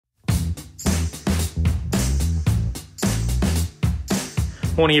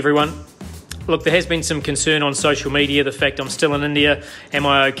Morning everyone. Look, there has been some concern on social media, the fact I'm still in India. Am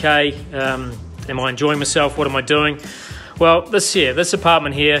I okay? Am I enjoying myself? What am I doing? Well, this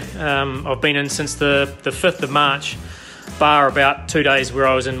apartment here, I've been in since the 5th of March, bar about 2 days where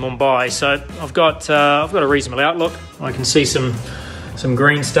I was in Mumbai. So I've got a reasonable outlook. I can see some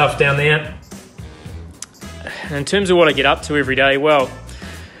green stuff down there. And in terms of what I get up to every day, well,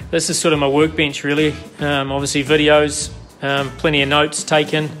 this is sort of my workbench really. Obviously videos, plenty of notes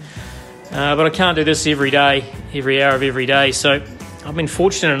taken, but I can't do this every day, every hour of every day. So I've been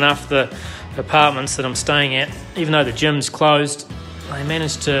fortunate enough, the apartments that I'm staying at, even though the gym's closed, they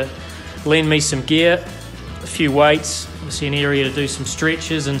managed to lend me some gear, a few weights, obviously an area to do some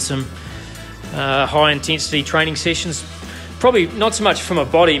stretches and some high intensity training sessions. Probably not so much for my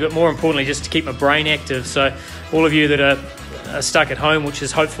body, but more importantly just to keep my brain active. So all of you that are stuck at home, which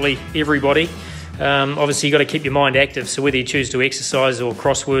is hopefully everybody, obviously you've got to keep your mind active. So whether you choose to exercise or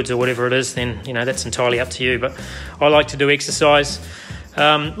crosswords or whatever it is, then that's entirely up to you. But I like to do exercise.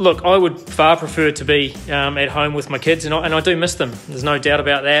 Look, I would far prefer to be at home with my kids, and I do miss them. There's no doubt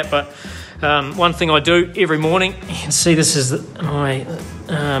about that. But one thing I do every morning, you can see this is my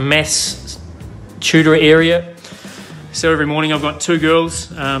maths tutor area. So every morning I've got two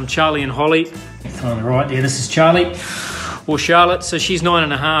girls, Charlie and Holly. On the right there, this is Charlie, or Charlotte. So she's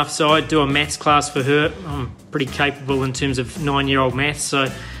 9.5, so I do a maths class for her. I'm pretty capable in terms of 9-year-old maths,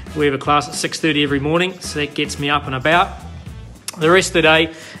 so we have a class at 6:30 every morning, so that gets me up and about. The rest of the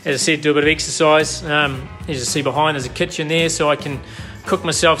day, as I said, do a bit of exercise. As you see behind, there's a kitchen there, so I can cook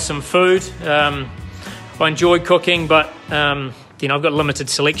myself some food. I enjoy cooking, but I've got limited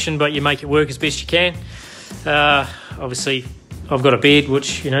selection, but you make it work as best you can. Obviously, I've got a bed,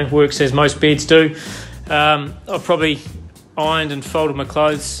 which works as most beds do. I've probably ironed and folded my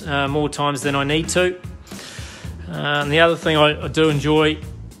clothes more times than I need to. And the other thing I do enjoy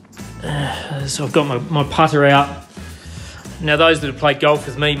is I've got my putter out. Now, those that have played golf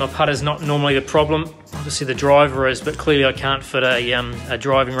with me, my putter's not normally the problem. Obviously, the driver is, but clearly I can't fit a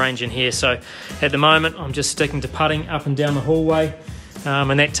driving range in here. So at the moment, I'm just sticking to putting up and down the hallway,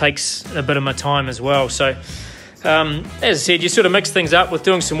 and that takes a bit of my time as well. So as I said, you sort of mix things up with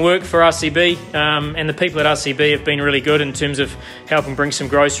doing some work for RCB, and the people at RCB have been really good in terms of helping bring some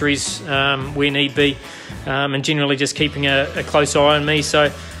groceries where need be, and generally just keeping a close eye on me.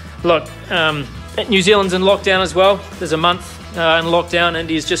 So look, New Zealand's in lockdown as well. There's a month in lockdown.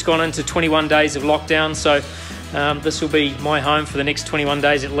 India's just gone into 21 days of lockdown, so this will be my home for the next 21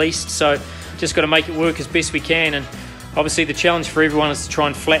 days at least. So just got to make it work as best we can, and obviously the challenge for everyone is to try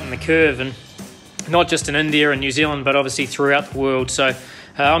and flatten the curve, and not just in India and New Zealand, but obviously throughout the world. So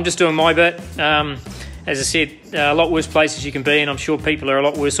I'm just doing my bit. As I said, a lot worse places you can be, and I'm sure people are a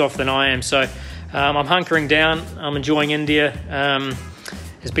lot worse off than I am. So I'm hunkering down. I'm enjoying India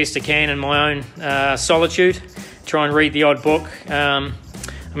as best I can in my own solitude. Try and read the odd book. I'm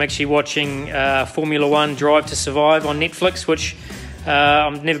actually watching Formula One Drive to Survive on Netflix, which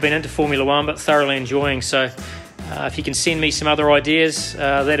I've never been into Formula One, but thoroughly enjoying. So if you can send me some other ideas,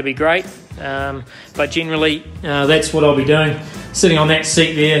 that'd be great. But generally, that's what I'll be doing. Sitting on that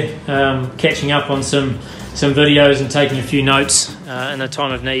seat there, catching up on some videos and taking a few notes in a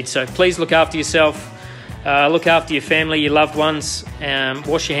time of need. So please look after yourself. Look after your family, your loved ones.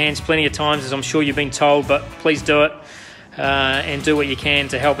 Wash your hands plenty of times, as I'm sure you've been told, but please do it, and do what you can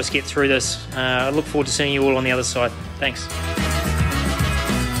to help us get through this. I look forward to seeing you all on the other side. Thanks.